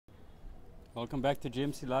Welcome back to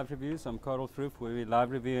GMC Live Reviews. I'm Carl Froof, where we're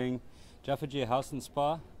live reviewing Jafferji House and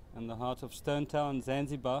Spa in the heart of Stone Town,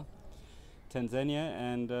 Zanzibar, Tanzania,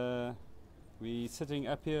 and we're sitting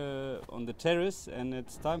up here on the terrace and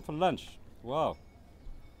it's time for lunch. Wow.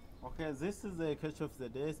 Okay, this is the catch of the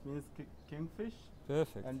day, it means kingfish.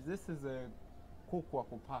 Perfect. And this is a kuku wa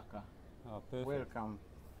kupaka. Oh, perfect. Welcome.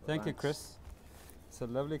 Thank you, Chris. It's a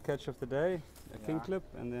lovely catch of the day, a king clip,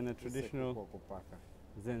 and then a traditional Kuku wa kupaka.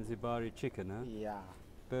 Zanzibari chicken, huh? Yeah.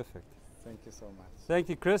 Perfect. Thank you so much. Thank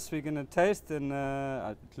you, Chris. We're going to taste, and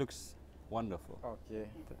it looks wonderful. Okay.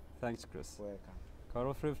 Thanks, Chris. Welcome.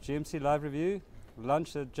 Carl Froof, GMC Live Review.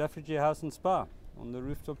 Lunch at Jafferji House and Spa on the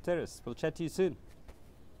rooftop terrace. We'll chat to you soon.